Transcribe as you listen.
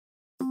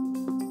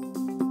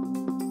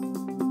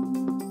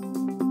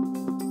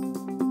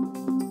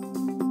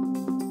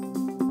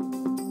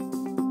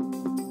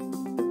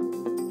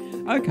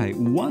Okay,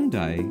 one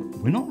day,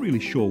 we're not really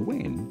sure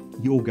when,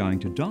 you're going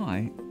to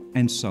die,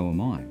 and so am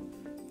I.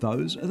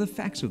 Those are the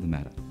facts of the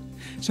matter.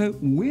 So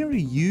where are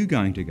you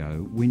going to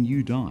go when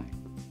you die?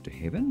 To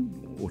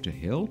heaven or to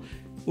hell?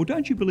 Or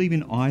don't you believe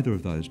in either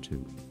of those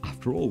two?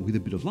 After all, with a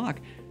bit of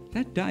luck,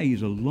 that day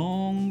is a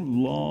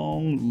long,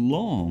 long,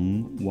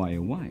 long way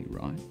away,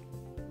 right?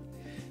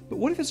 But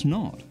what if it's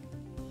not?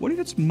 What if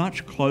it's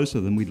much closer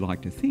than we'd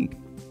like to think?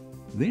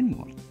 Then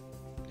what?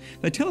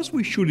 They tell us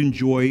we should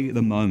enjoy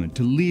the moment,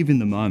 to live in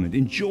the moment,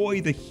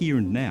 enjoy the here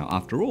and now.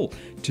 After all,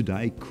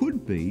 today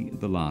could be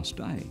the last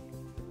day.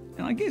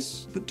 And I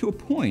guess that to a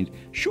point,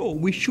 sure,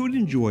 we should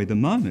enjoy the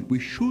moment. We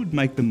should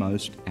make the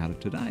most out of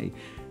today.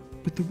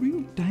 But the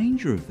real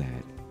danger of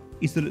that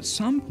is that at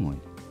some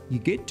point, you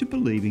get to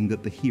believing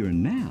that the here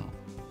and now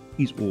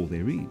is all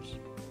there is.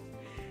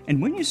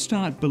 And when you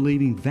start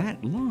believing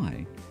that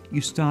lie, you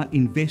start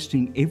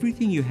investing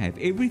everything you have,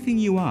 everything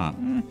you are.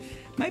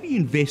 Maybe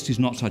invest is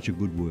not such a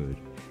good word.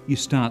 You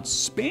start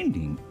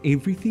spending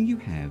everything you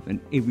have and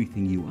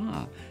everything you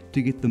are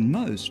to get the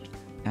most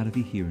out of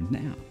your here and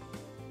now.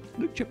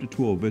 Luke chapter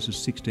 12, verses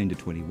 16 to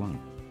 21.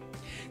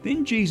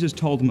 Then Jesus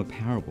told them a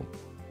parable.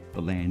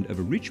 The land of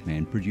a rich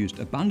man produced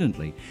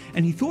abundantly,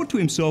 and he thought to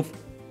himself,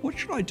 "What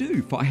should I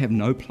do, for I have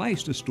no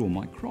place to store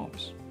my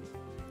crops?"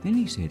 Then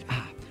he said,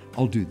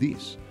 I'll do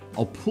this.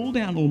 I'll pull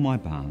down all my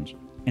barns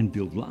and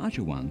build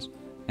larger ones,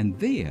 and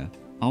there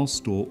I'll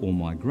store all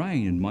my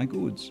grain and my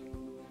goods.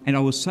 And I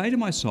will say to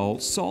my soul,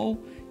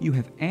 "Soul, you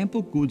have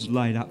ample goods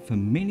laid up for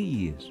many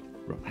years.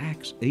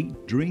 Relax,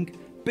 eat, drink,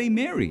 be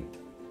merry."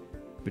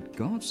 But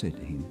God said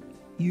to him,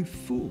 "You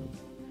fool,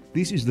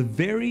 this is the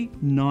very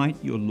night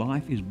your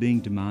life is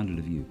being demanded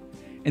of you.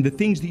 And the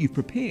things that you've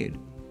prepared,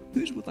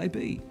 whose will they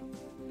be?"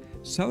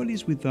 So it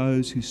is with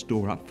those who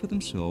store up for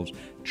themselves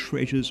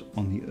treasures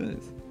on the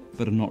earth,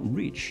 but are not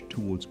rich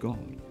towards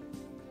God.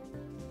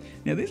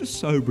 Now there's a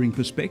sobering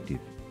perspective.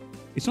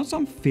 It's not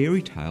some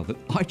fairy tale that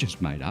I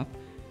just made up.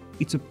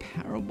 It's a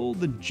parable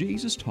that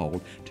Jesus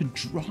told to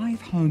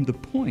drive home the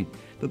point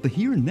that the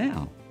here and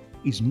now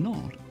is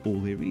not all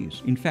there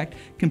is. In fact,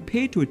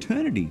 compared to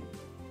eternity,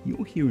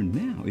 your here and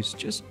now is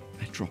just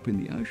a drop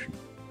in the ocean.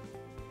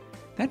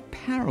 That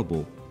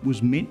parable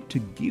was meant to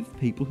give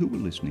people who were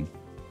listening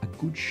a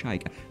good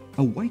shake,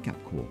 a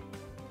wake-up call.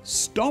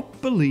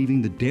 Stop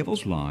believing the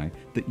devil's lie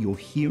that your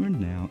here and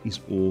now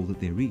is all that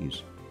there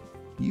is.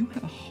 You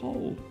have a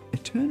whole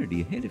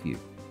eternity ahead of you.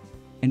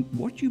 And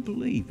what you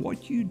believe,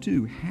 what you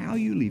do, how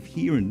you live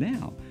here and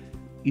now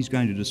is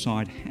going to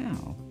decide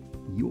how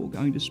you're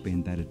going to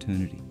spend that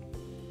eternity.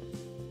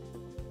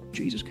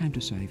 Jesus came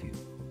to save you.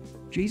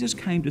 Jesus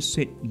came to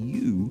set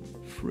you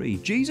free.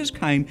 Jesus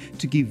came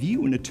to give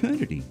you an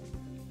eternity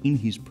in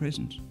His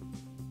presence.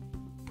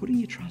 Putting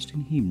your trust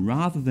in Him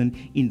rather than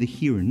in the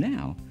here and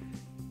now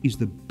is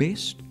the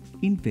best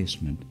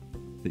investment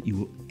that you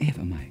will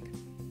ever make.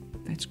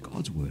 That's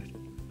God's word,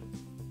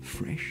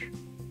 fresh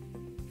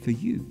for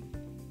you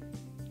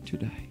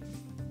today.